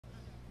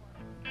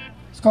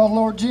It's called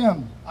Lord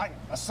Jim.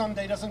 A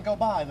Sunday doesn't go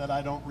by that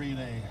I don't read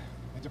a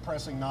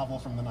depressing novel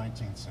from the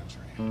 19th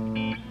century.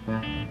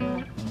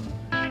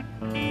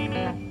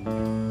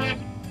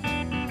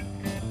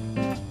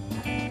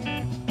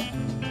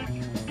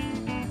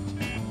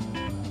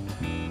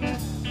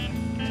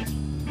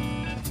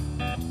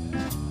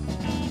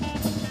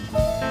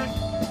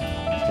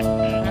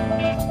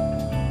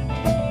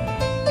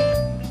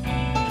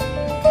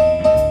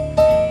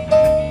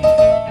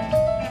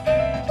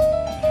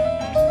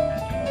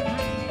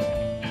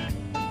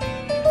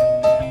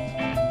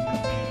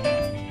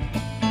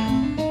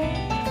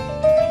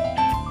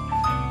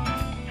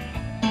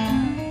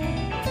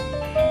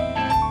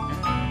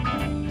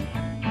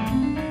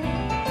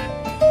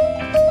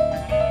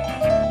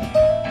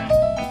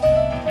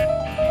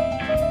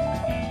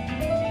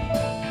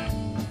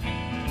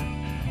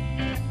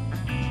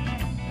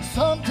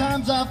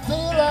 Sometimes I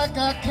feel like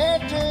I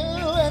can't do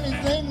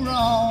anything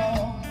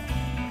wrong.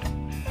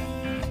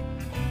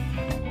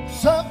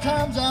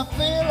 Sometimes I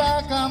feel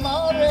like I'm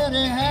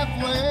already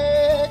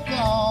halfway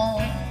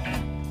gone.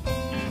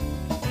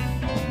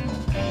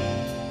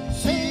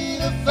 See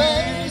the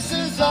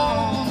faces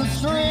on the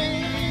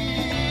street.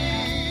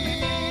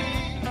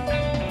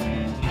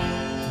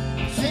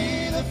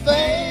 See the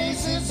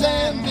faces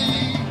and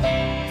the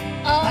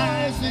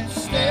eyes that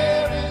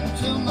stare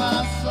into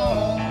my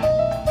soul.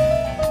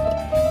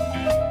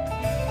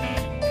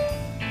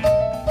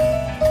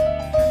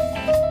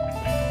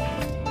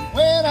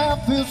 When I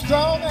feel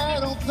strong, I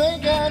don't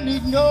think I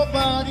need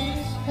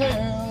nobody's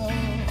help.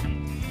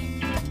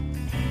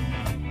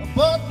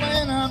 But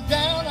when I'm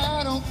down,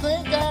 I don't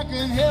think I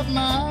can help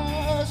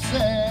myself.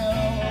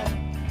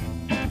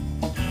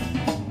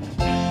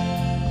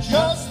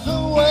 Just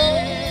the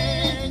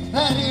way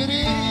that it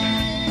is.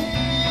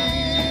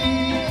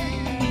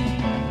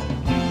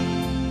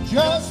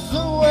 Just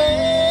the way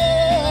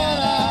that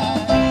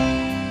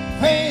I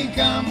think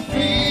I'm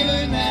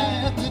feeling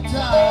at the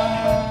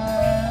time.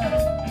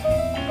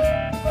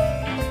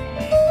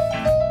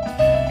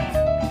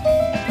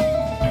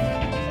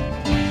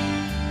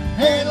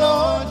 Hey,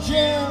 Lord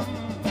Jim,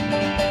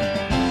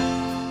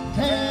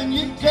 can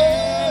you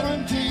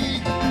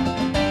guarantee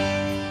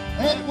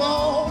it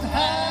won't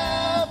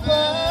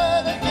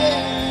happen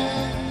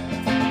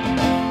again?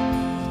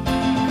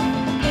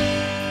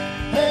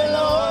 Hey,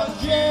 Lord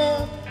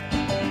Jim,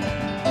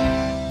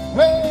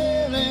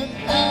 will it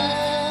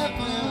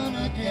happen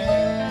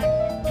again?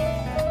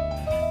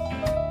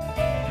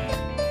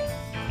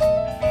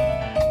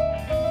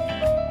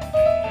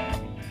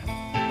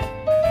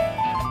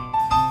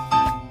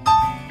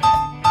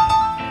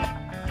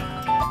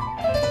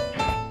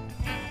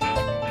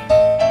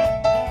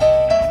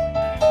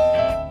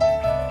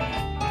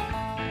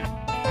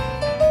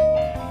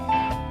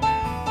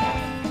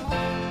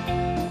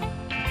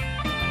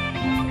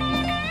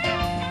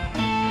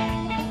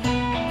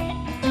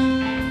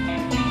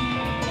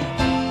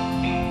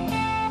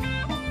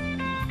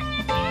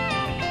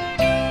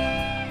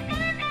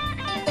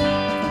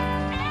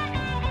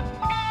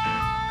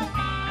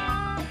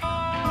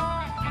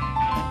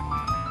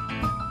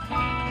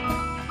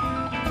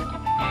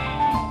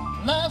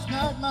 Last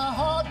night my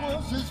heart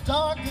was as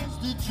dark as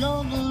the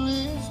jungle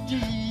is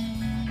deep.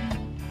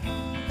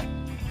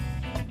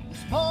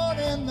 This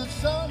morning the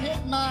sun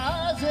hit my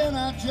eyes and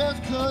I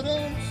just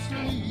couldn't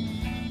sleep.